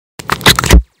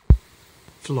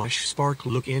Flashspark,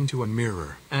 look into a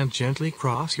mirror and gently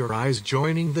cross your eyes,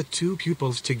 joining the two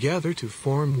pupils together to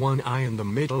form one eye in the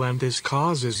middle, and this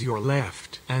causes your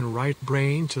left and right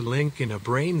brain to link in a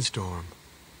brainstorm.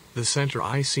 The center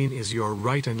eye scene is your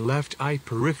right and left eye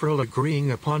peripheral agreeing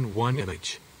upon one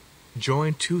image.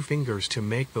 Join two fingers to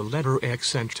make the letter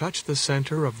X and touch the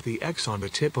center of the X on the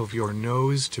tip of your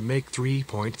nose to make 3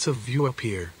 points of view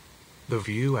appear. The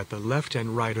view at the left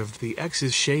and right of the X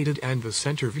is shaded, and the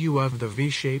center view of the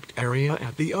V-shaped area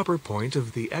at the upper point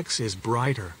of the X is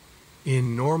brighter.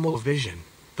 In normal vision,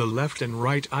 the left and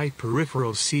right eye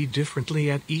peripherals see differently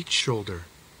at each shoulder.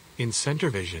 In center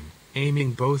vision,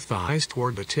 aiming both eyes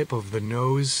toward the tip of the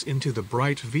nose into the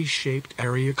bright V-shaped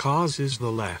area causes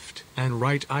the left and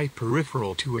right eye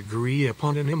peripheral to agree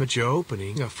upon an image,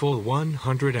 opening a full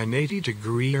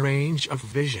 180-degree range of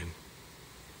vision.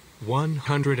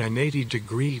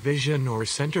 180-degree vision or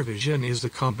center vision is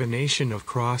the combination of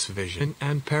cross vision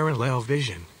and parallel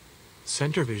vision.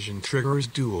 Center vision triggers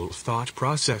dual thought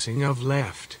processing of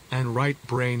left and right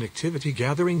brain activity,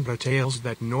 gathering details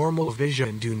that normal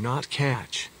vision do not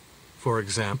catch. For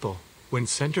example, when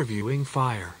center viewing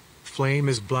fire, flame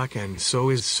is black and so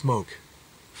is smoke.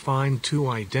 Find two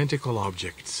identical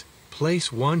objects,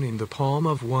 place one in the palm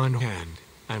of one hand,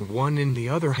 and one in the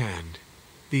other hand.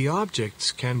 The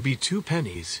objects can be 2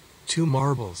 pennies, 2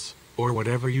 marbles, or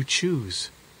whatever you choose.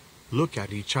 Look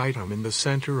at each item in the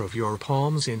center of your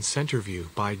palms in center view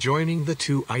by joining the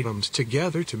 2 items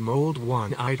together to mold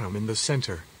one item in the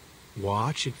center.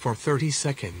 Watch it for 30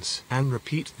 seconds and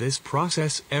repeat this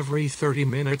process every 30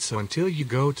 minutes until you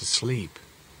go to sleep.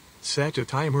 Set a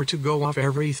timer to go off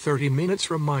every 30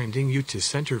 minutes, reminding you to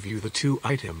center view the 2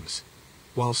 items.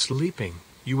 While sleeping,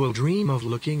 you will dream of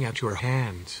looking at your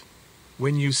hands.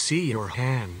 When you see your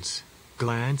hands,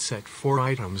 glance at 4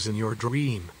 items in your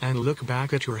dream and look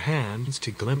back at your hands to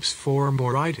glimpse 4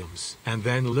 more items, and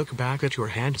then look back at your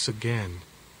hands again.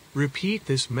 Repeat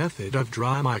this method of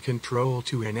drama control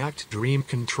to enact dream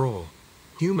control.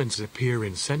 Humans appear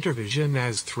in center vision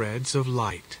as threads of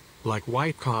light, like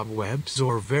white cobwebs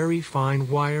or very fine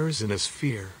wires in a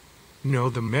sphere.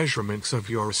 Know the measurements of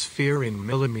your sphere in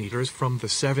millimeters from the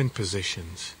 7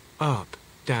 positions: up,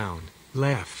 down,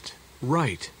 left,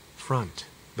 right, front,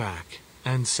 back,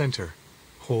 and center.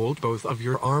 Hold both of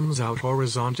your arms out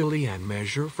horizontally and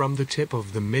measure from the tip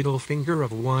of the middle finger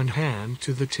of one hand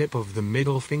to the tip of the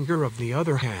middle finger of the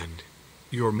other hand.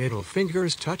 Your middle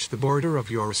fingers touch the border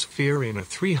of your sphere in a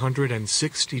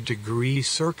 360-degree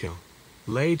circle.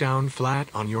 Lay down flat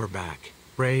on your back.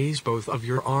 Raise both of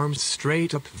your arms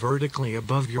straight up vertically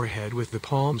above your head with the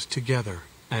palms together,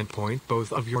 and point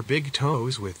both of your big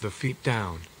toes with the feet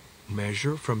down.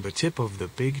 Measure from the tip of the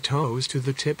big toes to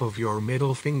the tip of your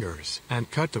middle fingers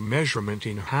and cut the measurement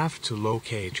in half to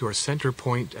locate your center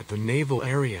point at the navel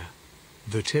area.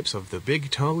 The tips of the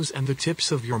big toes and the tips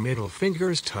of your middle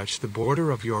fingers touch the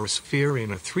border of your sphere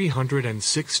in a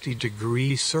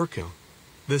 360-degree circle.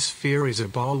 The sphere is a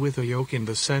ball with a yolk in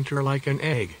the center like an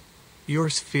egg. Your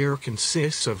sphere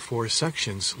consists of 4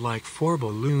 sections like 4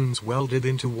 balloons welded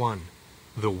into one.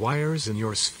 The wires in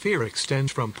your sphere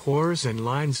extend from pores and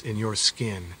lines in your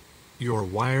skin. Your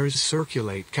wires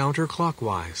circulate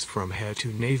counterclockwise from head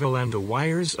to navel, and the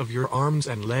wires of your arms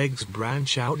and legs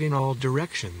branch out in all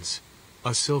directions.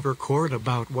 A silver cord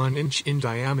about 1 inch in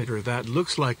diameter that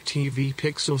looks like TV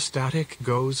pixel static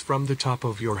goes from the top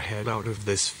of your head out of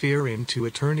the sphere into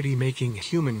eternity, making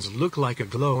humans look like a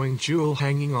glowing jewel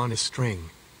hanging on a string.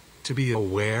 To be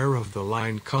aware of the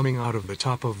line coming out of the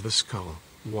top of the skull,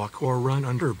 walk or run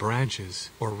under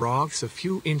branches or rocks a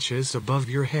few inches above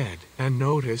your head and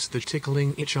notice the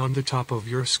tickling itch on the top of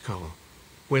your skull.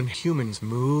 When humans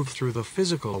move through the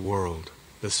physical world,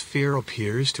 the sphere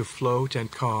appears to float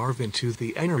and carve into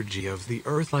the energy of the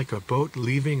earth like a boat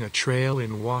leaving a trail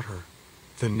in water.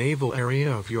 The navel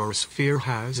area of your sphere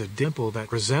has a dimple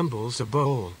that resembles a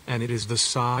bowl, and it is the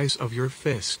size of your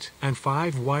fist, and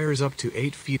 5 wires up to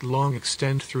 8 feet long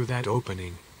extend through that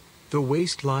opening. The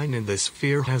waistline in the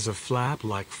sphere has a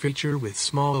flap-like feature with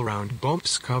small round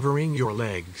bumps covering your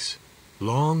legs.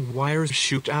 Long wires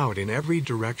shoot out in every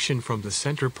direction from the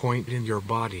center point in your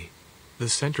body. The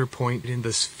center point in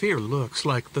the sphere looks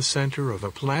like the center of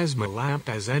a plasma lamp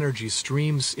as energy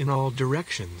streams in all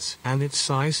directions, and its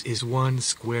size is 1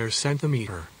 square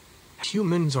centimeter.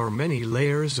 Humans are many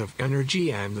layers of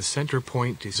energy, and the center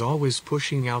point is always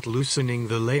pushing out, loosening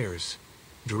the layers.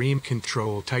 Dream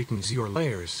control tightens your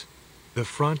layers. The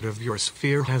front of your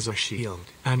sphere has a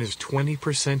shield, and is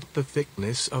 20% the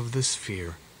thickness of the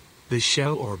sphere. The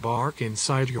shell or bark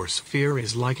inside your sphere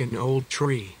is like an old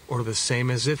tree, or the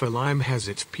same as if a lime has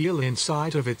its peel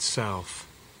inside of itself.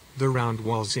 The round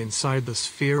walls inside the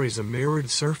sphere is a mirrored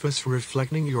surface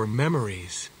reflecting your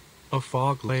memories. A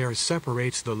fog layer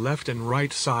separates the left and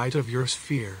right side of your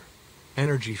sphere.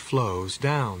 Energy flows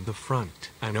down the front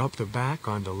and up the back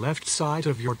on the left side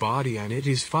of your body, and it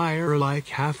is fire like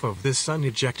half of the sun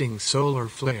ejecting solar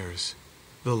flares.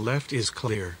 The left is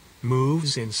clear,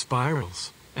 moves in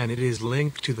spirals, and it is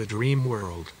linked to the dream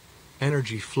world.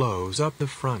 Energy flows up the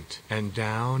front and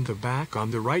down the back on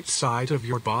the right side of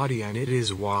your body, and it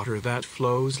is water that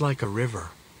flows like a river.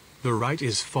 The right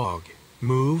is fog,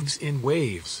 moves in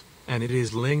waves, and it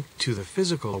is linked to the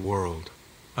physical world.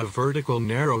 A vertical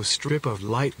narrow strip of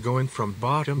light going from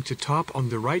bottom to top on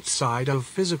the right side of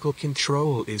physical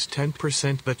control is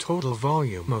 10% the total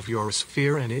volume of your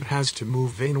sphere, and it has to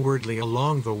move inwardly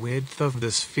along the width of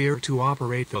the sphere to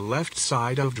operate the left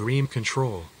side of dream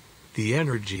control. The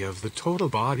energy of the total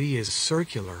body is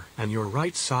circular, and your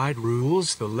right side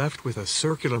rules the left with a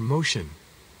circular motion.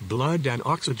 Blood and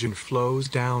oxygen flows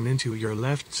down into your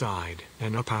left side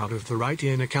and up out of the right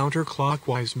in a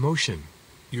counterclockwise motion.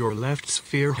 Your left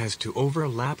sphere has to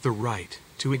overlap the right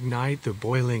to ignite the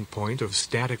boiling point of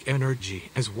static energy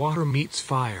as water meets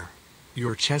fire.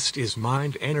 Your chest is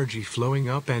mind energy flowing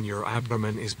up, and your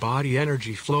abdomen is body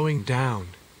energy flowing down.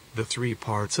 The three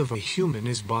parts of a human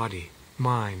is body,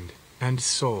 mind, and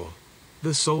soul.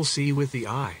 The soul see with the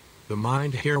eye, the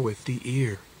mind hear with the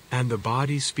ear, and the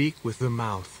body speak with the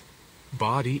mouth.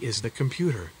 Body is the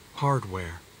computer,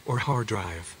 hardware, or hard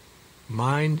drive.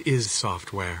 Mind is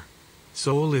software.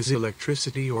 Soul is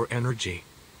electricity or energy.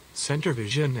 Center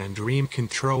vision and dream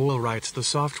control writes the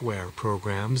software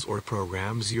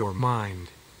programs your mind.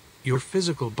 Your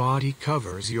physical body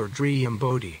covers your dream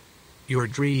body. Your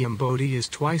dream body is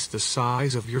twice the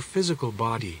size of your physical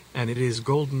body, and it is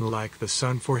golden like the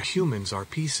sun, for humans are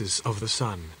pieces of the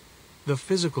sun. The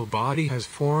physical body has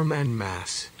form and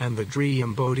mass, and the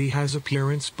dream body has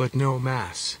appearance but no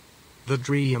mass. The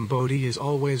dream body is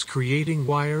always creating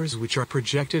wires which are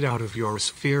projected out of your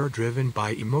sphere, driven by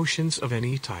emotions of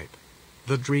any type.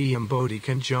 The dream body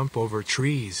can jump over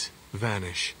trees,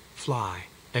 vanish, fly,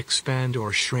 expand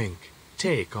or shrink,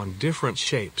 take on different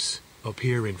shapes,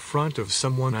 appear in front of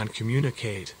someone and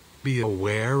communicate, be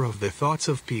aware of the thoughts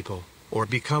of people, or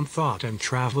become thought and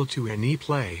travel to any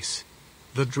place.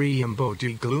 The dream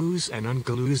body glues and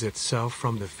unglues itself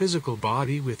from the physical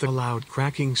body with a loud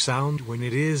cracking sound when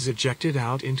it is ejected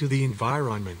out into the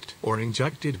environment or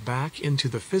injected back into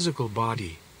the physical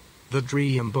body. The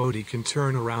dream body can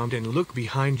turn around and look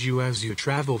behind you as you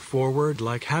travel forward,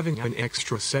 like having an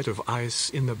extra set of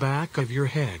eyes in the back of your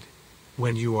head.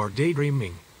 When you are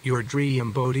daydreaming, your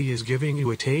dream body is giving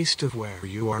you a taste of where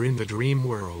you are in the dream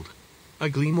world. A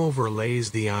gleam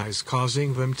overlays the eyes,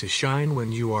 causing them to shine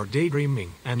when you are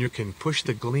daydreaming, and you can push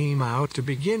the gleam out to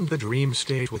begin the dream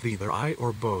state with either eye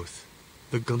or both.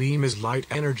 The gleam is light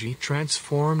energy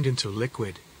transformed into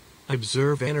liquid.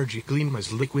 Observe energy gleam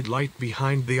as liquid light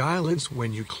behind the eyelids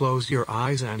when you close your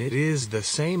eyes, and it is the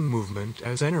same movement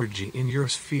as energy in your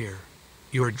sphere.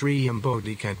 Your dream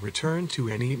body can return to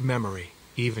any memory,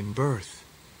 even birth.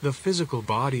 The physical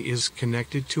body is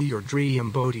connected to your dream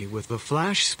body with the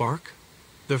Flashspark.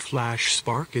 The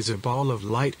Flashspark is a ball of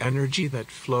light energy that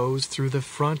flows through the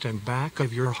front and back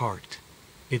of your heart.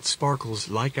 It sparkles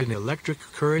like an electric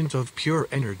current of pure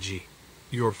energy.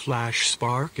 Your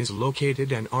Flashspark is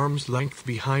located an arm's length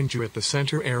behind you at the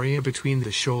center area between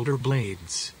the shoulder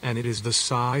blades, and it is the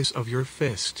size of your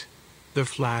fist. The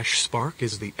Flashspark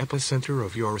is the epicenter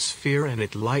of your sphere, and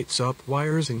it lights up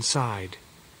wires inside.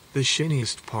 The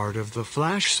shiniest part of the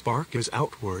Flashspark is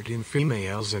outward in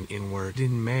females and inward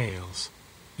in males.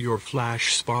 Your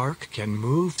Flashspark can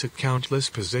move to countless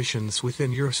positions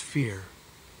within your sphere.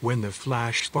 When the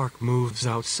Flashspark moves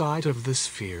outside of the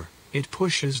sphere, it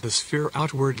pushes the sphere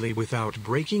outwardly without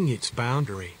breaking its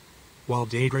boundary. While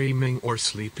daydreaming or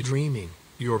sleep dreaming,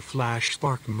 your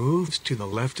Flashspark moves to the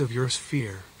left of your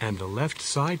sphere, and the left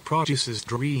side produces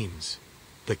dreams.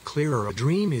 The clearer a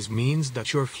dream is means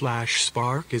that your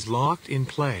Flashspark is locked in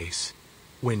place.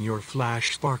 When your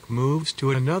Flashspark moves to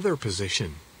another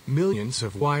position, millions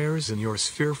of wires in your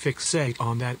sphere fixate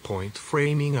on that point,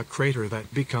 framing a crater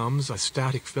that becomes a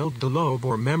static-filled globe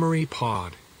or memory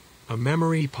pod. A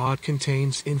memory pod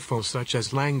contains info such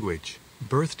as language,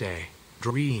 birthday,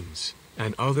 dreams,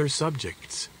 and other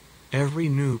subjects. Every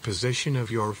new position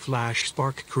of your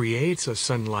Flashspark creates a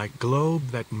sun-like globe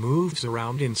that moves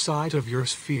around inside of your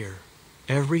sphere.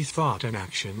 Every thought and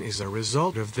action is a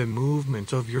result of the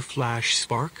movement of your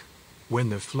Flashspark. When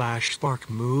the Flashspark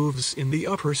moves in the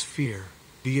upper sphere,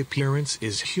 the appearance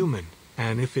is human,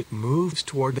 and if it moves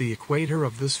toward the equator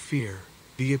of the sphere,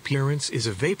 The appearance is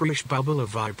a vaporish bubble of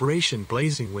vibration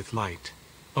blazing with light.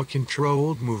 A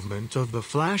controlled movement of the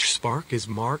flash spark is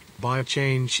marked by a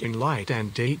change in light,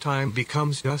 and daytime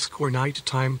becomes dusk or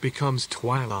nighttime becomes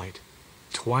twilight.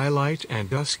 Twilight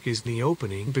and dusk is the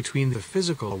opening between the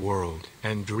physical world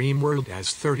and dreamworld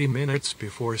as 30 minutes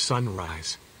before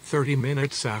sunrise, 30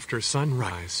 minutes after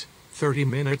sunrise, 30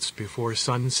 minutes before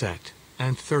sunset,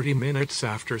 and 30 minutes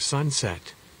after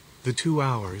sunset. The 2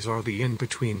 hours are the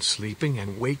in-between sleeping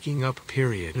and waking up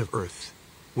period of Earth.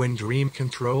 When dream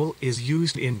control is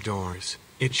used indoors,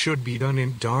 it should be done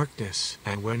in darkness,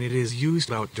 and when it is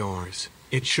used outdoors,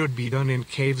 it should be done in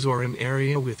caves or an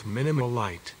area with minimal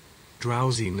light.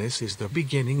 Drowsiness is the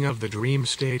beginning of the dream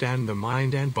state, and the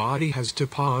mind and body has to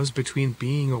pause between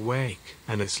being awake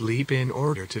and asleep in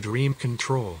order to dream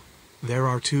control. There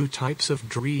are 2 types of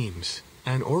dreams.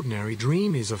 An ordinary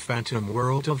dream is a phantom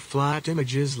world of flat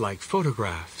images like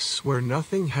photographs where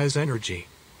nothing has energy.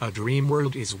 A dream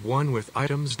world is one with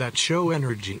items that show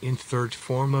energy in third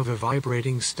form of a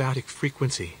vibrating static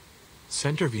frequency.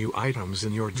 Center view items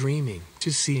in your dreaming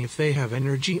to see if they have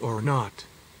energy or not.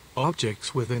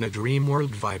 Objects within a dream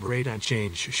world vibrate and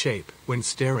change shape when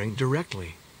staring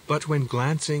directly, but when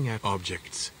glancing at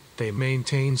objects, they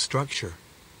maintain structure.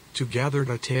 To gather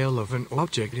the detail of an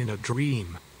object in a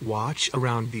dream, watch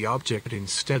around the object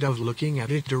instead of looking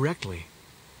at it directly.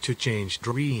 To change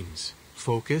dreams,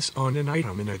 focus on an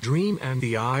item in a dream and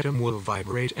the item will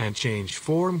vibrate and change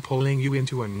form, pulling you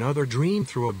into another dream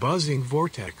through a buzzing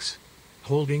vortex.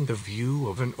 Holding the view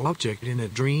of an object in a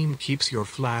dream keeps your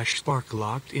flash spark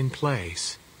locked in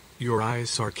place. Your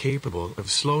eyes are capable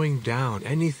of slowing down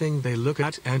anything they look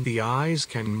at, and the eyes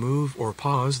can move or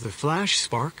pause the flash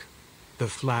spark. The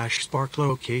flash spark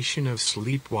location of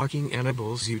sleepwalking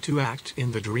enables you to act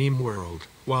in the dream world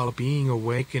while being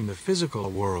awake in the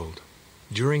physical world.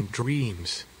 During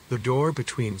dreams, the door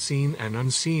between seen and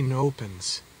unseen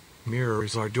opens.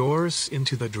 Mirrors are doors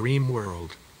into the dream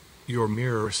world. Your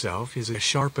mirror self is a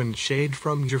sharpened shade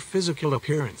from your physical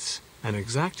appearance, an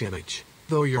exact image,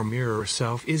 though your mirror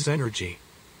self is energy.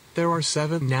 There are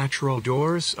 7 natural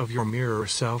doors of your mirror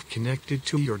self connected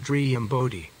to your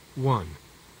dreambody. 1.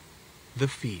 The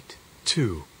feet.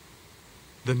 2.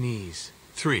 The knees.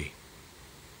 3.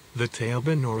 The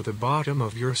tailbone or the bottom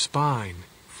of your spine.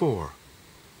 4.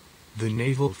 The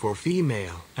navel for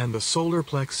female and the solar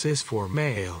plexus for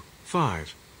male.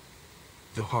 5.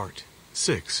 The heart.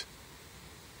 6.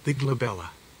 The glabella,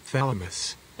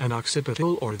 thalamus, and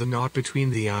occipital or the knot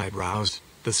between the eyebrows,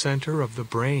 the center of the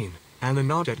brain, and the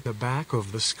knot at the back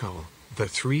of the skull. The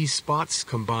 3 spots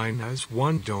combine as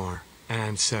 1 door.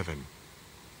 And 7.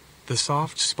 The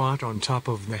soft spot on top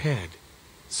of the head.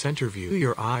 Center view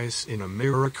your eyes in a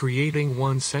mirror, creating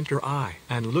one center eye,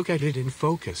 and look at it in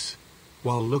focus.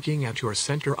 While looking at your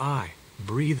center eye,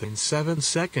 breathe in 7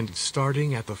 seconds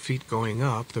starting at the feet going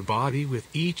up the body with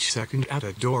each second at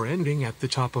a door ending at the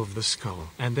top of the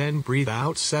skull, and then breathe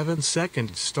out 7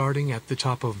 seconds starting at the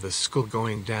top of the skull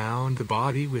going down the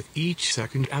body with each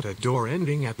second at a door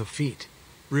ending at the feet.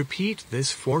 Repeat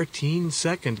this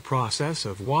 14-second process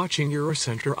of watching your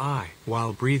center eye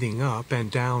while breathing up and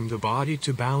down the body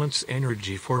to balance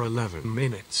energy for 11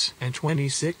 minutes and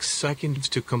 26 seconds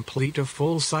to complete a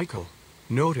full cycle.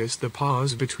 Notice the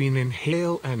pause between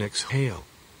inhale and exhale.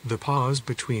 The pause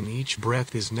between each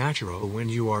breath is natural when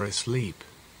you are asleep.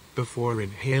 Before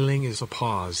inhaling is a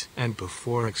pause, and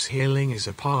before exhaling is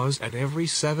a pause at every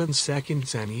 7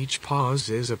 seconds, and each pause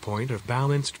is a point of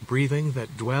balanced breathing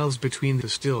that dwells between the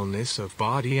stillness of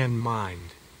body and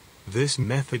mind. This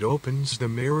method opens the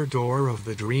mirror door of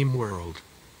the dream world.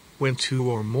 When 2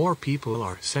 or more people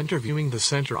are center viewing the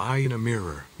center eye in a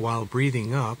mirror while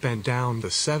breathing up and down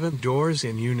the 7 doors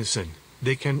in unison,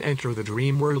 they can enter the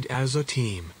dream world as a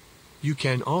team. You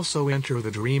can also enter the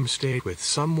dream state with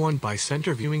someone by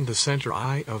center viewing the center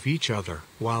eye of each other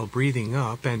while breathing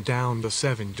up and down the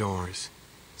 7 doors.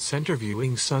 Center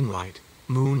viewing sunlight,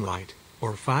 moonlight,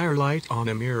 or firelight on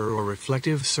a mirror or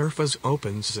reflective surface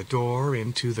opens a door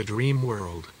into the dream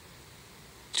world.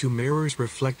 2 mirrors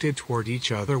reflected toward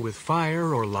each other with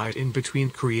fire or light in between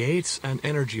creates an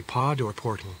energy pod or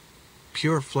portal.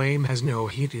 Pure flame has no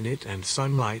heat in it, and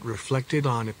sunlight reflected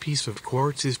on a piece of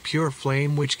quartz is pure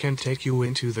flame, which can take you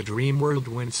into the dream world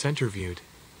when center viewed.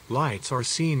 Lights are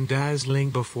seen dazzling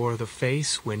before the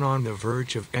face when on the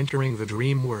verge of entering the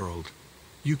dream world.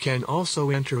 You can also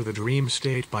enter the dream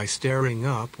state by staring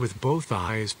up with both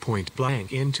eyes point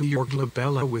blank into your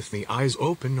glabella with the eyes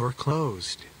open or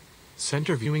closed.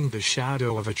 Center viewing the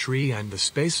shadow of a tree and the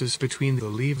spaces between the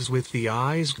leaves with the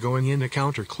eyes going in a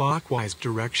counterclockwise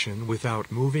direction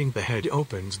without moving the head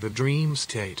opens the dream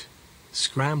state.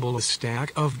 Scramble a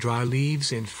stack of dry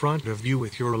leaves in front of you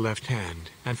with your left hand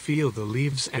and feel the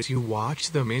leaves as you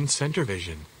watch them in center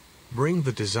vision. Bring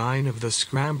the design of the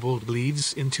scrambled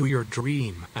leaves into your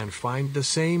dream and find the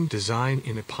same design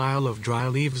in a pile of dry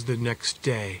leaves the next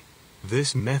day.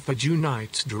 This method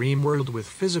unites dream world with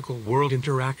physical world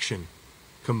interaction.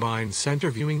 Combine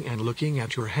center viewing and looking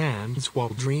at your hands while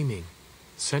dreaming.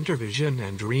 Center vision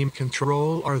and dream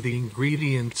control are the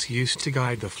ingredients used to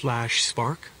guide the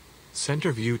Flashspark.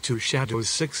 Center view 2 shadows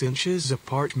 6 inches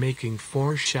apart, making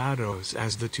 4 shadows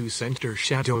as the 2 center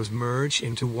shadows merge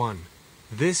into one.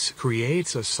 This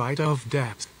creates a sight of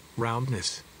depth,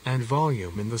 roundness, and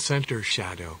volume in the center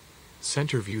shadow.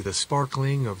 Center view the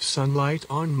sparkling of sunlight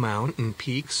on mountain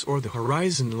peaks or the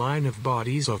horizon line of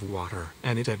bodies of water,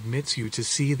 and it admits you to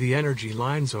see the energy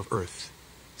lines of Earth.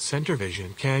 Center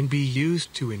vision can be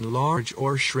used to enlarge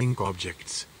or shrink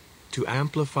objects. To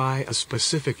amplify a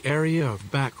specific area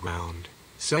of background,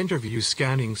 center view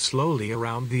scanning slowly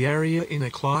around the area in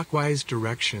a clockwise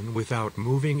direction without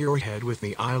moving your head with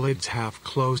the eyelids half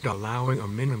closed, allowing a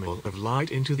minimal of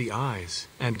light into the eyes,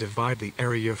 and divide the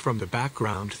area from the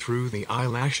background through the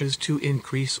eyelashes to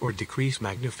increase or decrease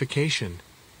magnification.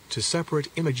 To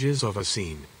separate images of a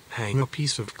scene, hang a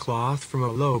piece of cloth from a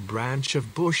low branch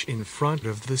of bush in front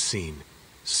of the scene.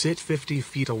 Sit 50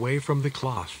 feet away from the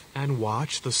cloth and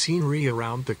watch the scenery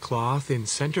around the cloth in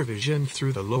center vision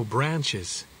through the low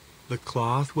branches. The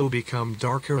cloth will become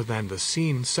darker than the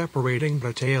scene, separating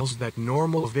details that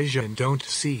normal vision don't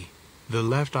see. The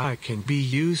left eye can be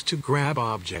used to grab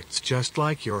objects just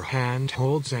like your hand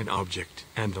holds an object,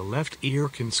 and the left ear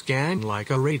can scan like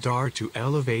a radar to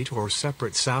elevate or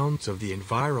separate sounds of the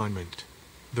environment.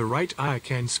 The right eye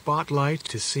can spotlight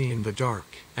to see in the dark,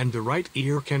 and the right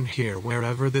ear can hear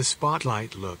wherever the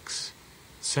spotlight looks.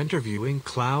 Center viewing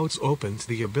clouds opens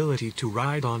the ability to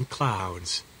ride on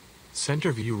clouds.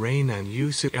 Center view rain and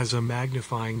use it as a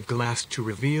magnifying glass to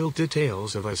reveal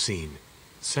details of a scene.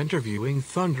 Center viewing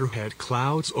thunderhead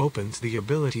clouds opens the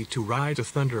ability to ride a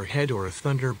thunderhead or a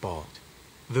thunderbolt.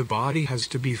 The body has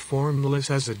to be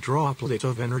formless as a droplet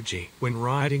of energy when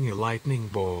riding a lightning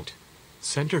bolt.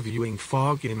 Center viewing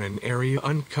fog in an area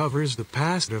uncovers the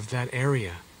past of that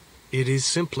area. It is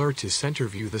simpler to center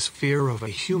view the sphere of a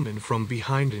human from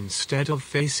behind instead of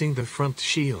facing the front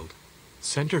shield.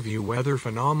 Center view weather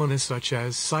phenomena such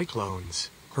as cyclones,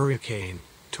 hurricane,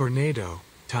 tornado,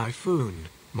 typhoon,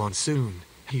 monsoon,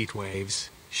 heat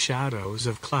waves, shadows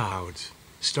of clouds,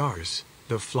 stars,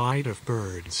 the flight of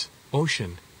birds,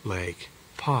 ocean, lake,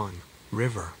 pond,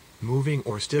 river, moving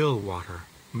or still water,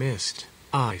 mist,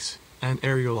 ice, and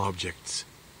aerial objects.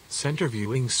 Center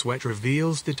viewing sweat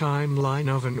reveals the timeline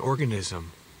of an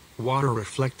organism. Water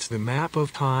reflects the map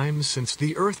of time since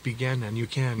the Earth began, and you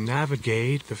can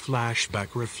navigate the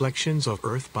flashback reflections of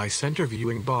Earth by center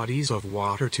viewing bodies of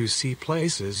water to see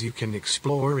places you can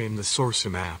explore in the source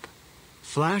map.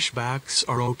 Flashbacks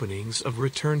are openings of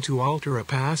return to alter a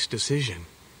past decision.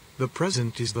 The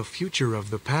present is the future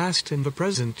of the past, and the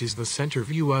present is the center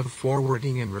view of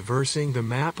forwarding and reversing the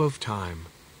map of time.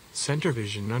 Center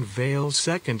vision unveils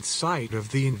second sight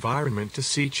of the environment to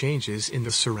see changes in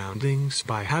the surroundings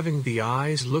by having the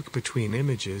eyes look between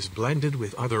images blended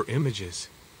with other images.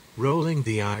 Rolling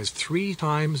the eyes 3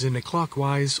 times in a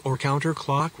clockwise or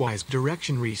counterclockwise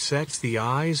direction resets the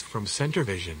eyes from center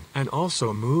vision and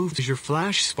also moves your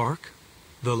Flashspark.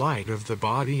 The light of the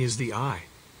body is the eye.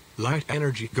 Light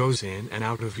energy goes in and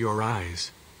out of your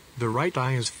eyes. The right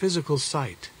eye is physical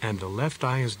sight and the left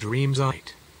eye is dream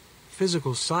sight.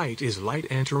 Physical sight is light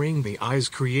entering the eyes,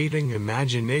 creating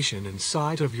imagination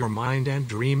inside of your mind, and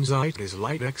dream sight is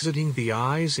light exiting the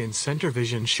eyes in center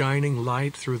vision, shining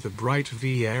light through the bright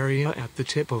V area at the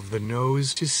tip of the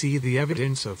nose to see the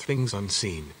evidence of things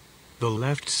unseen. The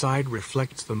left side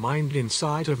reflects the mind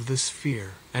inside of the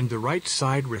sphere, and the right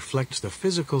side reflects the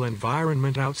physical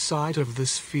environment outside of the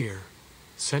sphere.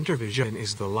 Center vision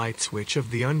is the light switch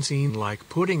of the unseen, like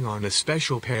putting on a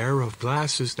special pair of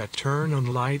glasses that turn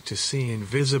on light to see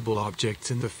invisible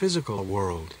objects in the physical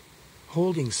world.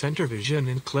 Holding center vision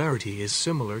in clarity is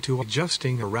similar to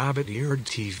adjusting a rabbit-eared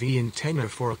TV antenna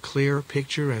for a clear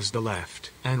picture, as the left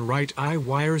and right eye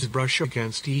wires brush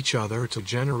against each other to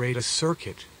generate a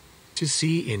circuit. To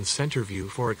see in center view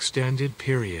for extended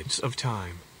periods of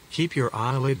time, keep your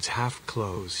eyelids half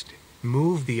closed.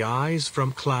 Move the eyes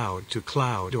from cloud to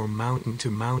cloud or mountain to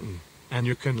mountain, and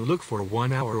you can look for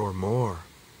 1 hour or more.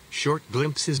 Short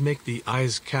glimpses make the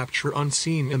eyes capture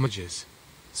unseen images.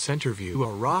 Center view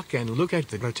a rock and look at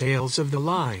the details of the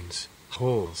lines,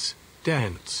 holes,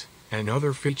 dents, and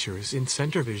other features in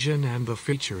center vision, and the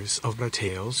features of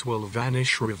details will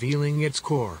vanish, revealing its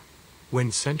core.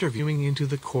 When center viewing into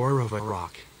the core of a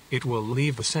rock, it will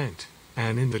leave the scent,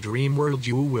 and in the dream world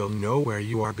you will know where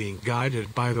you are being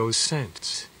guided by those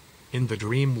scents. In the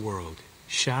dream world,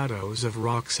 shadows of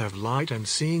rocks have light, and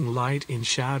seeing light in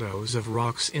shadows of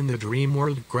rocks in the dream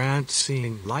world grants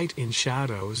seeing light in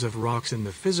shadows of rocks in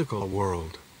the physical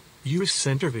world. Use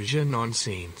center vision on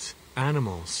scenes,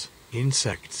 animals,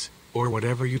 insects, or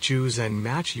whatever you choose and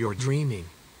match your dreaming.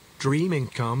 Dreaming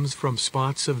comes from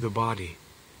spots of the body.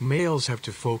 Males have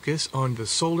to focus on the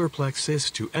solar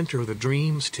plexus to enter the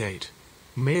dream state.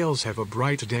 Males have a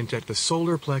bright dent at the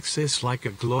solar plexus like a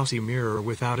glossy mirror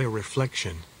without a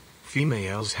reflection.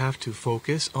 Females have to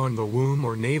focus on the womb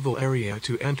or navel area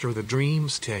to enter the dream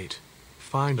state.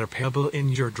 Find a pebble in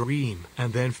your dream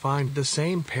and then find the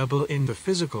same pebble in the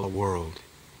physical world.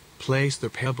 Place the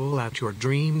pebble at your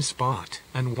dream spot,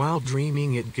 and while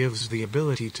dreaming it gives the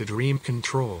ability to dream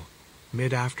control.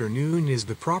 Mid-afternoon is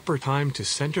the proper time to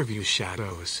center view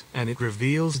shadows, and it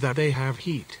reveals that they have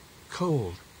heat,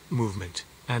 cold, movement,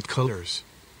 and colors.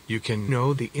 You can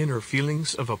know the inner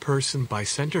feelings of a person by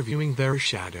center viewing their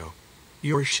shadow.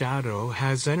 Your shadow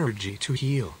has energy to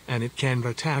heal, and it can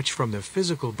detach from the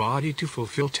physical body to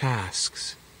fulfill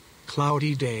tasks.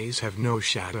 Cloudy days have no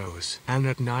shadows, and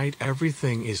at night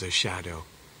everything is a shadow.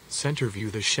 Center view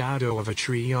the shadow of a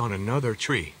tree on another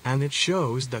tree, and it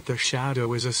shows that the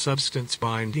shadow is a substance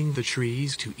binding the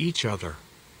trees to each other.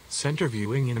 Center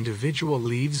viewing individual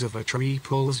leaves of a tree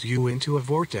pulls you into a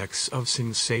vortex of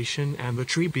sensation, and the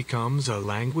tree becomes a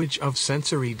language of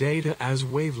sensory data as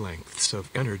wavelengths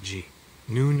of energy.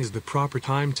 Noon is the proper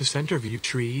time to center view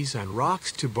trees and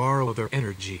rocks to borrow their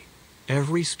energy.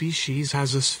 Every species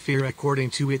has a sphere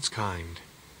according to its kind.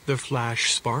 The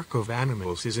flash spark of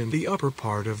animals is in the upper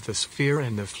part of the sphere,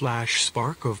 and the flash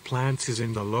spark of plants is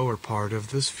in the lower part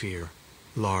of the sphere.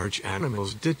 Large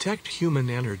animals detect human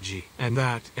energy, and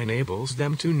that enables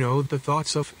them to know the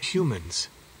thoughts of humans.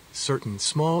 Certain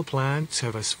small plants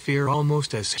have a sphere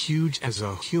almost as huge as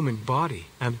a human body,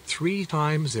 and 3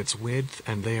 times its width,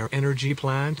 and they are energy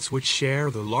plants which share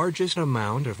the largest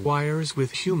amount of wires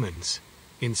with humans.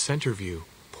 In center view,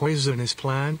 poisonous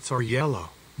plants are yellow,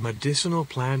 medicinal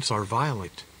plants are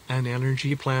violet, and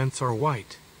energy plants are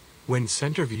white. When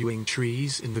center viewing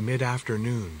trees in the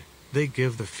mid-afternoon, they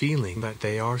give the feeling that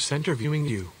they are center viewing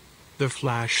you. The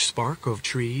flash spark of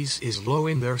trees is low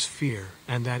in their sphere,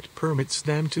 and that permits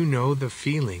them to know the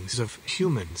feelings of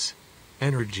humans.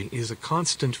 Energy is a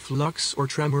constant flux or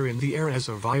tremor in the air as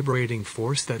a vibrating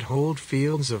force that hold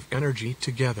fields of energy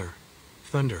together.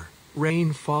 Thunder,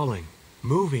 rain falling,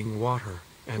 moving water,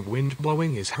 and wind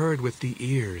blowing is heard with the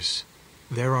ears.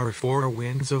 There are 4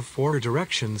 winds of 4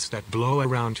 directions that blow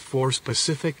around 4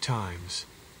 specific times.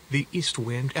 The east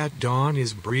wind at dawn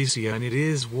is breezy and it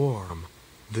is warm.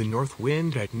 The north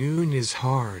wind at noon is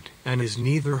hard and is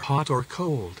neither hot or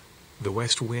cold. The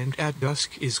west wind at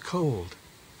dusk is cold.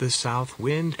 The south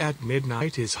wind at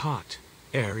midnight is hot.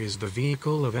 Air is the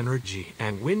vehicle of energy,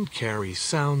 and wind carries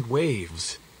sound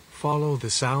waves. Follow the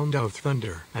sound of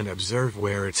thunder and observe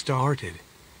where it started.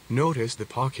 Notice the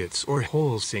pockets or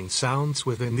holes in sounds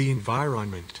within the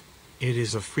environment. It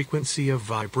is a frequency of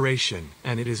vibration,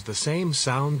 and it is the same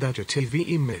sound that a TV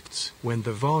emits when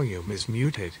the volume is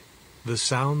muted. The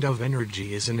sound of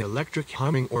energy is an electric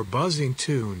humming or buzzing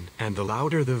tune, and the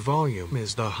louder the volume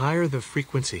is, the higher the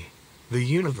frequency. The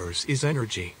universe is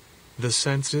energy. The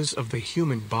senses of the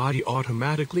human body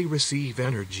automatically receive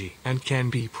energy and can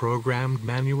be programmed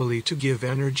manually to give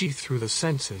energy through the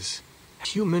senses.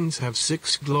 Humans have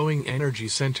 6 glowing energy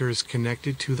centers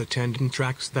connected to the tendon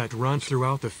tracks that run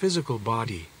throughout the physical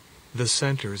body. The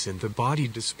centers in the body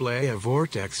display a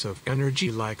vortex of energy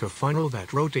like a funnel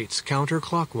that rotates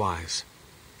counterclockwise.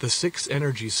 The 6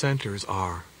 energy centers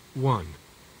are: 1.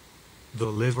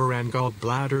 The liver and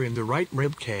gallbladder in the right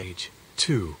rib cage.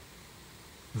 2.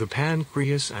 The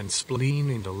pancreas and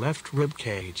spleen in the left rib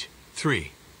cage.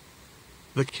 3.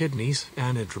 The kidneys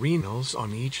and adrenals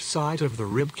on each side of the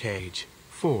rib cage.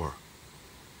 4.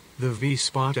 The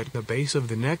V-spot at the base of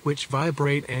the neck which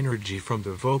vibrate energy from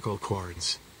the vocal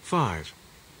cords. 5.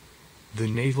 The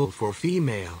navel for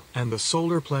female and the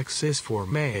solar plexus for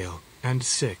male. And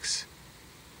 6.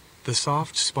 The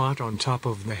soft spot on top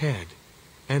of the head.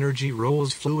 Energy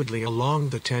rolls fluidly along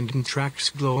the tendon tracks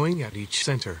glowing at each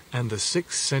center, and the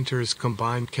 6 centers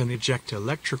combined can eject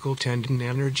electrical tendon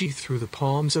energy through the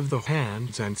palms of the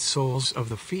hands and soles of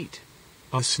the feet.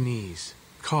 A sneeze,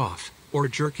 cough, or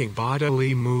jerking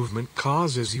bodily movement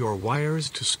causes your wires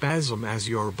to spasm as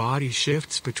your body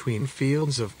shifts between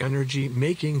fields of energy,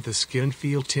 making the skin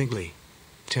feel tingly.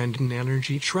 tendon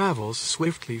energy travels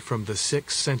swiftly from the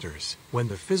 6 centers when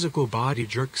the physical body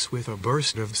jerks with a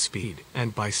burst of speed,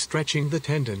 and by stretching the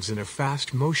tendons in a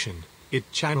fast motion, it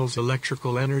channels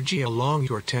electrical energy along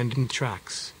your tendon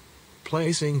tracks.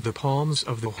 Placing the palms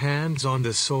of the hands on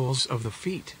the soles of the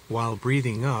feet while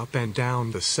breathing up and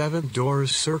down the 7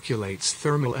 doors circulates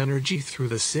thermal energy through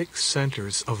the 6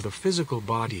 centers of the physical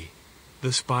body.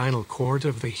 The spinal cord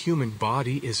of the human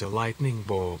body is a lightning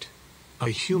bolt. A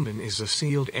human is a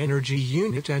sealed energy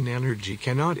unit, and energy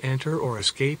cannot enter or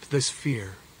escape the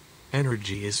sphere.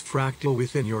 Energy is fractal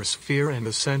within your sphere, and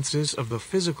the senses of the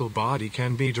physical body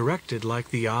can be directed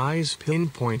like the eyes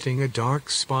pinpointing a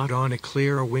dark spot on a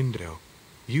clear window.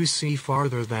 You see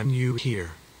farther than you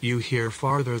hear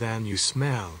farther than you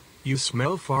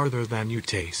smell farther than you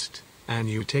taste, and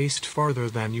you taste farther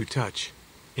than you touch.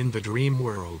 In the dream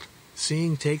world,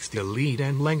 seeing takes the lead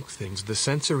and lengthens the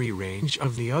sensory range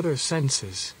of the other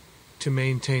senses. To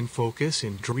maintain focus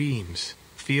in dreams,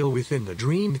 feel within the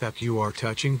dream that you are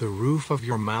touching the roof of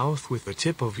your mouth with the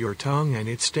tip of your tongue, and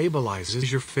it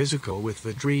stabilizes your physical with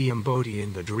the dreambody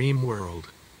in the dream world.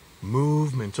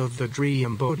 Movement of the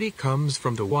dreambody comes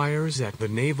from the wires at the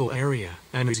navel area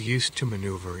and is used to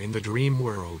maneuver in the dream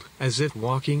world as if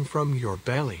walking from your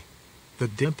belly. The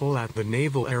dimple at the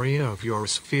navel area of your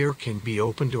sphere can be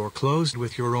opened or closed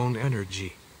with your own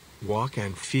energy. Walk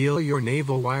and feel your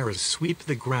navel wires sweep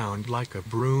the ground like a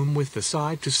broom with the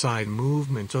side-to-side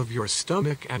movement of your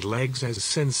stomach and legs as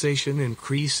sensation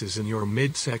increases in your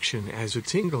midsection as a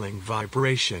tingling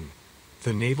vibration.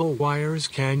 The navel wires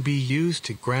can be used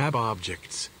to grab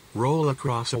objects, roll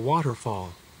across a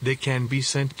waterfall. They can be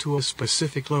sent to a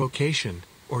specific location,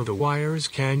 or the wires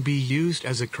can be used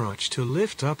as a crutch to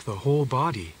lift up the whole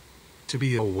body. To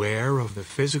be aware of the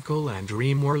physical and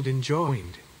dream world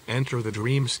enjoined. Enter the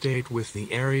dream state with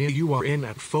the area you are in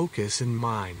at focus in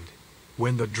mind.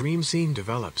 When the dream scene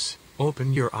develops,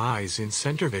 open your eyes in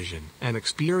center vision and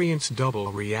experience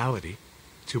double reality.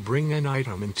 To bring an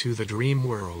item into the dream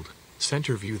world,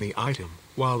 center view the item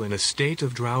while in a state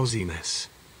of drowsiness.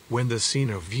 When the scene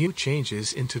of view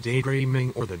changes into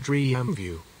daydreaming or the dream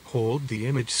view, hold the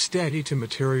image steady to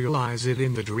materialize it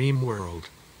in the dream world.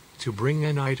 To bring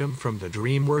an item from the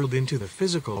dream world into the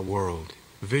physical world,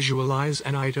 visualize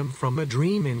an item from a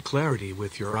dream in clarity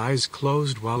with your eyes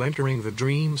closed while entering the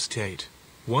dream state.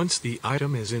 Once the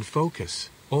item is in focus,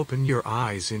 open your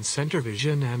eyes in center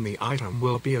vision and the item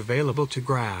will be available to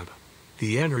grab.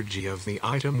 The energy of the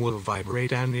item will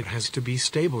vibrate, and it has to be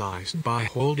stabilized by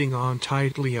holding on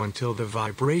tightly until the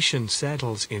vibration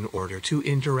settles in order to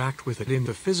interact with it in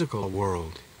the physical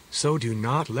world. So do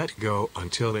not let go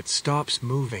until it stops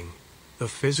moving. The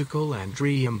physical and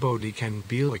dreambody can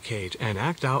belocate and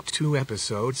act out 2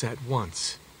 episodes at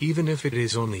once, even if it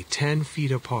is only 10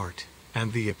 feet apart,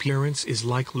 and the appearance is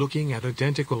like looking at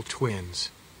identical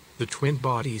twins. The twin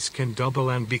bodies can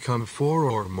double and become 4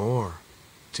 or more.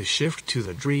 To shift to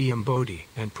the dreambody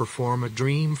and perform a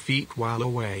dream feat while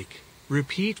awake,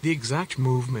 repeat the exact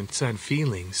movements and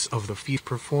feelings of the feat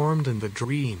performed in the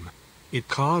dream. It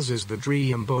causes the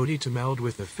dreambody to meld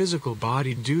with the physical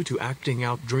body due to acting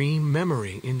out dream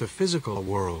memory in the physical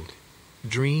world.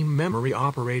 Dream memory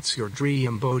operates your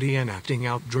dreambody, and acting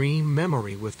out dream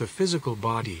memory with the physical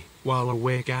body while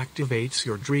awake activates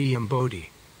your dreambody.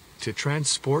 To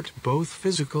transport both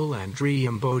physical and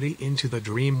dreambody into the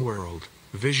dream world,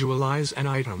 visualize an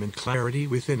item in clarity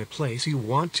within a place you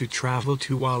want to travel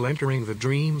to while entering the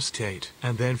dream state,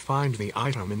 and then find the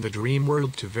item in the dream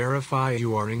world to verify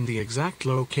you are in the exact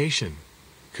location.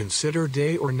 Consider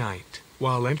day or night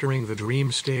while entering the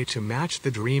dream state to match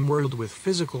the dream world with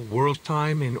physical world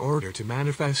time in order to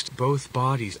manifest both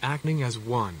bodies acting as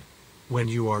one. When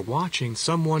you are watching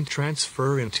someone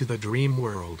transfer into the dream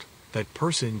world, that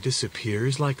person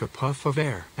disappears like a puff of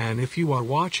air, and if you are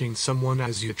watching someone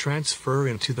as you transfer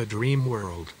into the dream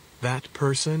world, that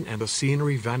person and the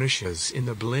scenery vanishes in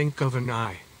the blink of an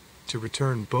eye. To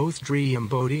return both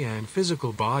dreambody and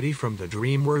physical body from the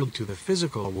dream world to the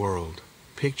physical world,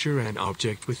 picture an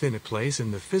object within a place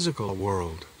in the physical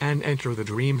world, and enter the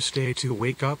dream state to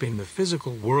wake up in the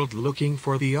physical world looking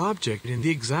for the object in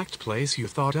the exact place you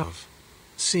thought of.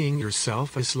 Seeing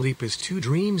yourself asleep is 2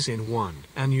 dreams in one,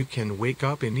 and you can wake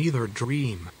up in either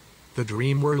dream. The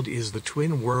dream world is the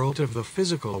twin world of the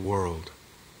physical world.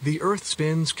 The Earth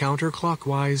spins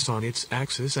counterclockwise on its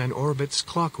axis and orbits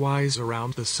clockwise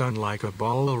around the Sun like a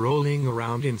ball rolling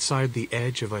around inside the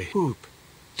edge of a hoop.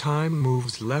 Time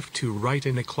moves left to right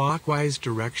in a clockwise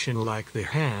direction like the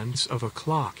hands of a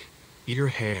clock. Your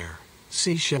hair,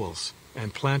 seashells,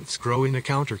 and plants grow in a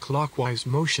counterclockwise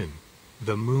motion.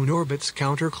 The Moon orbits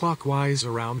counterclockwise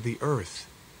around the Earth.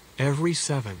 Every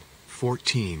 7,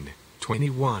 14,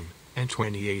 21, and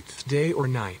 28th day or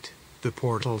night, the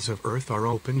portals of Earth are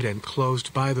opened and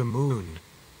closed by the moon.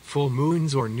 Full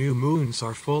moons or new moons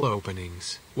are full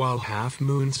openings, while half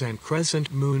moons and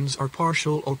crescent moons are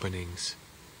partial openings.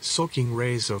 Soaking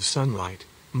rays of sunlight,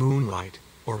 moonlight,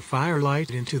 or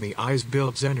firelight into the eyes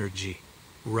builds energy.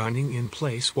 Running in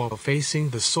place while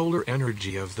facing the solar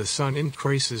energy of the sun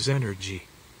increases energy.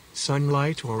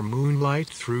 Sunlight or moonlight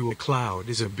through a cloud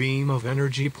is a beam of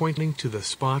energy pointing to the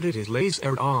spot it is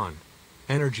lasered on.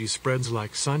 Energy spreads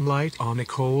like sunlight on a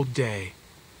cold day.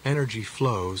 Energy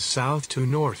flows south to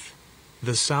north.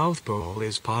 The South Pole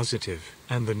is positive,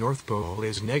 and the North Pole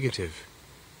is negative.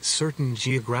 Certain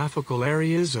geographical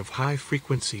areas of high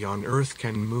frequency on Earth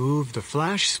can move the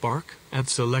Flashspark and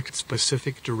select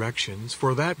specific directions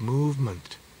for that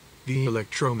movement. The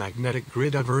electromagnetic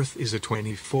grid of Earth is a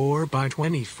 24 by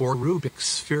 24 Rubik's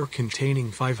sphere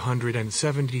containing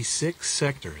 576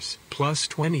 sectors, plus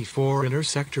 24 inner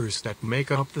sectors that make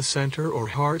up the center or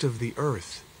heart of the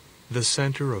Earth. The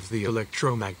center of the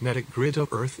electromagnetic grid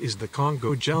of Earth is the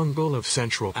Congo jungle of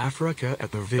Central Africa at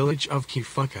the village of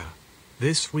Kifuka.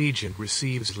 This region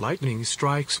receives lightning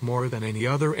strikes more than any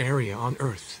other area on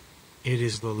Earth. It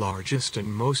is the largest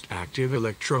and most active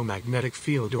electromagnetic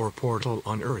field or portal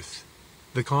on Earth.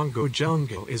 The Congo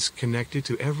jungle is connected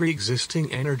to every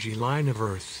existing energy line of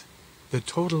Earth. The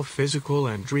total physical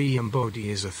and dreambody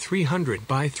is a 300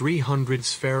 by 300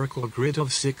 spherical grid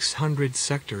of 600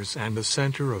 sectors, and the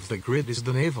center of the grid is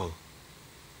the navel.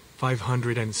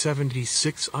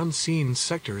 576 unseen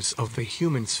sectors of the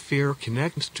human sphere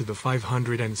connect to the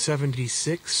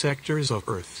 576 sectors of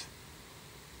Earth.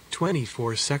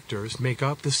 24 sectors make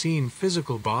up the seen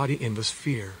physical body in the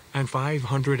sphere, and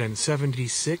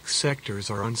 576 sectors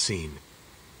are unseen.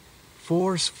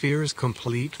 4 spheres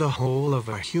complete the whole of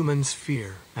a human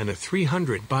sphere, and a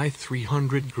 300 by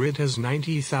 300 grid has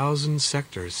 90,000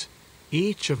 sectors.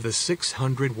 Each of the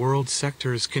 600 world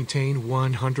sectors contain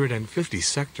 150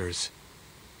 sectors.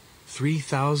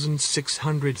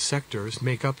 3,600 sectors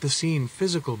make up the seen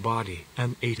physical body,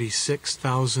 and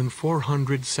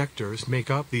 86,400 sectors make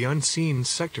up the unseen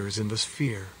sectors in the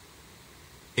sphere.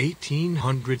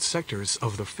 1,800 sectors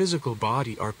of the physical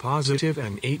body are positive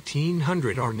and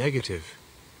 1,800 are negative.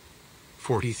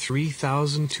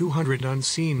 43,200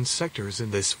 unseen sectors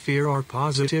in this sphere are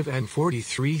positive and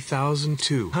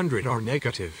 43,200 are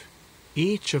negative.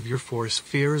 Each of your 4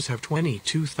 spheres have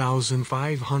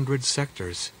 22,500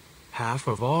 sectors. Half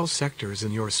of all sectors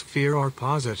in your sphere are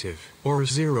positive, or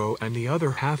 0, and the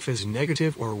other half is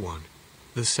negative, or 1.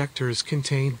 The sectors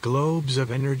contain globes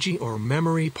of energy or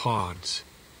memory pods.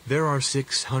 There are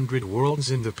 600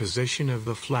 worlds in the position of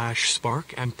the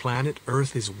Flashspark, and planet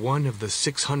Earth is one of the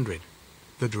 600.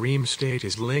 The dream state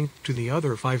is linked to the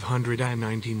other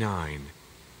 599.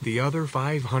 The other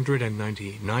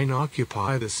 599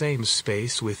 occupy the same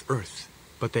space with Earth,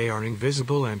 but they are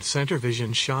invisible, and center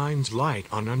vision shines light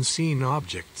on unseen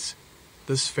objects.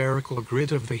 The spherical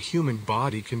grid of the human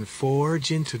body can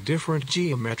forge into different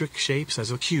geometric shapes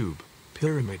as a cube,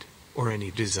 pyramid, or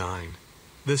any design.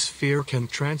 The sphere can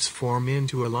transform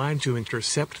into a line to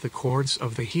intercept the chords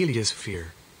of the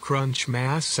heliosphere, crunch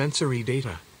mass sensory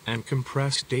data, and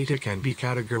compressed data can be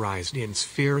categorized in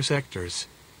sphere sectors.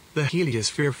 The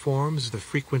heliosphere forms the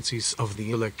frequencies of the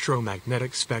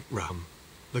electromagnetic spectrum.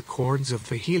 The chords of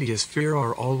the heliosphere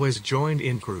are always joined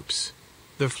in groups.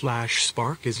 The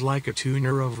Flashspark is like a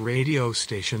tuner of radio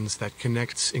stations that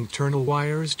connects internal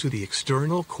wires to the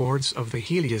external chords of the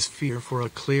heliosphere for a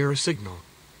clear signal.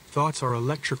 Thoughts are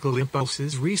electrical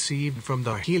impulses received from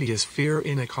the heliosphere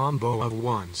in a combo of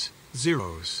ones,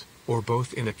 zeros, or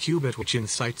both in a qubit, which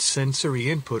incites sensory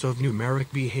input of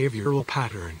numeric behavioral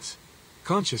patterns.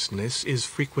 Consciousness is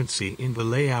frequency in the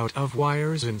layout of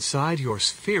wires inside your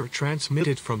sphere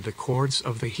transmitted from the chords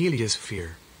of the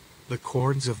heliosphere. The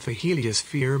chords of the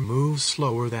heliosphere move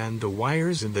slower than the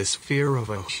wires in the sphere of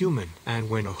a human,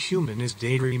 and when a human is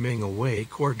daydreaming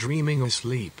awake or dreaming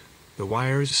asleep, the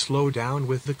wires slow down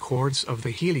with the chords of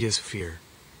the heliosphere.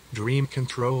 Dream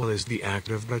control is the act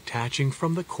of detaching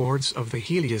from the chords of the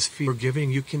heliosphere,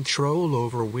 giving you control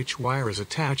over which wires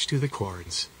attach to the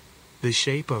chords. The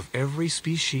shape of every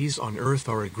species on Earth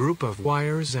are a group of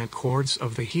wires and chords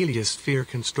of the heliosphere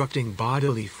constructing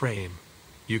bodily frame.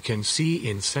 You can see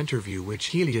in center view which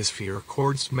heliosphere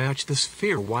chords match the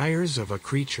sphere wires of a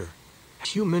creature.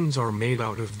 Humans are made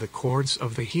out of the chords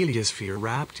of the heliosphere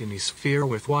wrapped in a sphere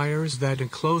with wires that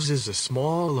encloses a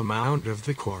small amount of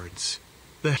the chords.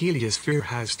 The heliosphere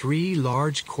has 3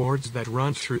 large chords that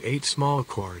run through 8 small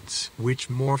chords, which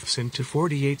morphs into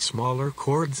 48 smaller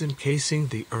chords encasing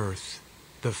the Earth.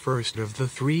 The first of the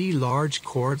three large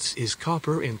chords is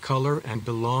copper in color and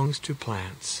belongs to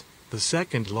plants. The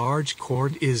second large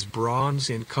chord is bronze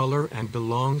in color and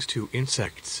belongs to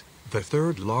insects. The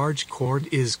third large chord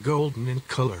is golden in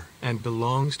color and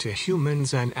belongs to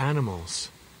humans and animals.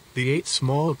 The 8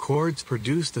 small chords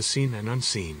produce the seen and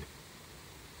unseen.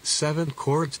 7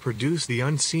 chords produce the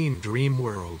unseen dream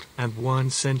world, and 1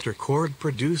 center chord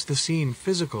produce the seen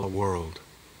physical world.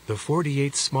 The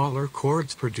 48 smaller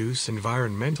chords produce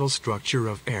environmental structure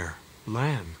of air,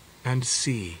 land, and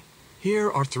sea. Here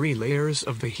are 3 layers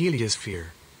of the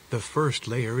heliosphere. The first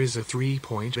layer is a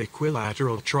 3-point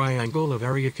equilateral triangle of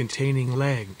area containing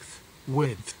length,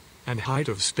 width, and height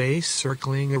of space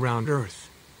circling around Earth.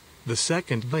 The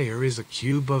second layer is a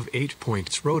cube of 8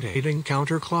 points rotating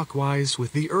counterclockwise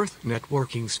with the Earth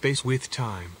networking space with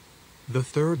time. The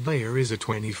third layer is a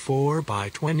 24 by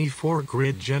 24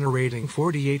 grid generating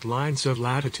 48 lines of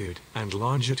latitude and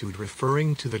longitude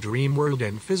referring to the dream world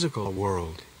and physical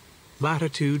world.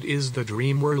 Latitude is the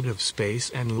dream world of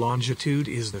space and longitude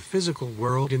is the physical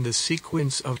world in the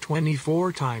sequence of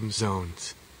 24 time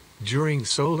zones. During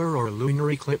solar or lunar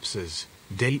eclipses,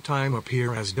 daytime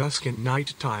appear as dusk and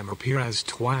nighttime appear as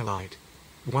twilight.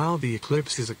 While the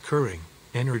eclipse is occurring,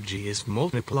 energy is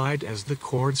multiplied as the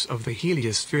chords of the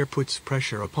heliosphere puts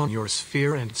pressure upon your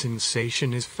sphere and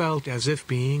sensation is felt as if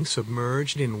being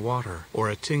submerged in water or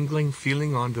a tingling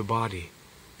feeling on the body.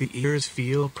 The ears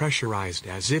feel pressurized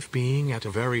as if being at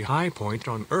a very high point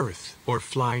on Earth or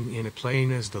flying in a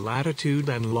plane as the latitude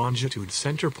and longitude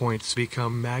center points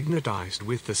become magnetized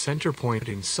with the center point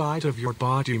inside of your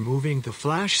body moving the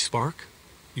Flashspark.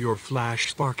 Your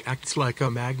Flashspark acts like a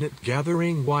magnet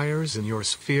gathering wires in your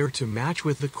sphere to match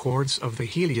with the chords of the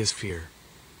heliosphere.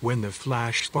 When the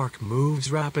Flashspark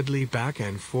moves rapidly back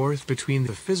and forth between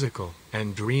the physical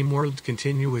and dream world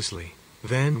continuously,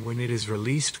 then when it is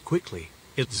released quickly,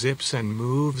 it zips and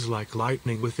moves like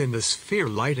lightning within the sphere,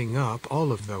 lighting up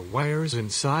all of the wires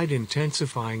inside,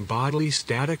 intensifying bodily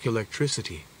static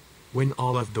electricity. When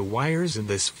all of the wires in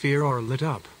the sphere are lit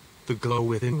up, the glow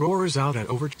within roars out and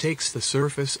overtakes the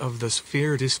surface of the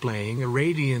sphere, displaying a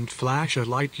radiant flash of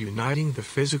light uniting the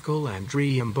physical and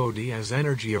dreambody as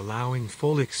energy, allowing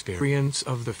full experience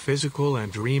of the physical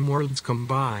and dream worlds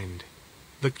combined.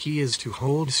 The key is to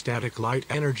hold static light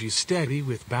energy steady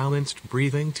with balanced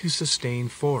breathing to sustain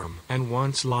form, and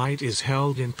once light is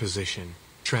held in position,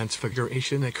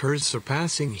 transfiguration occurs,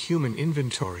 surpassing human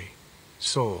inventory.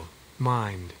 Soul,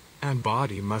 mind, and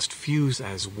body must fuse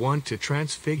as one to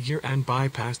transfigure and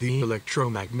bypass the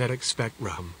electromagnetic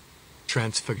spectrum.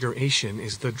 Transfiguration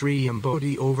is the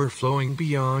dreambody overflowing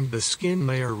beyond the skin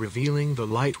layer, revealing the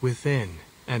light within,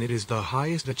 and it is the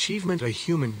highest achievement a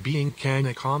human being can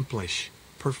accomplish.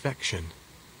 Perfection.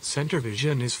 Center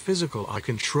vision is physical eye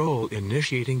control,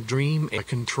 initiating dream eye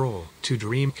control to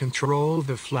dream control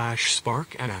the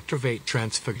Flashspark and activate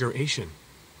transfiguration.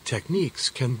 Techniques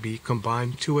can be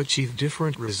combined to achieve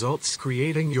different results,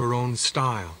 creating your own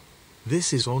style.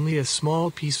 This is only a small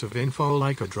piece of info,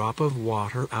 like a drop of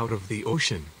water out of the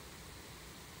ocean.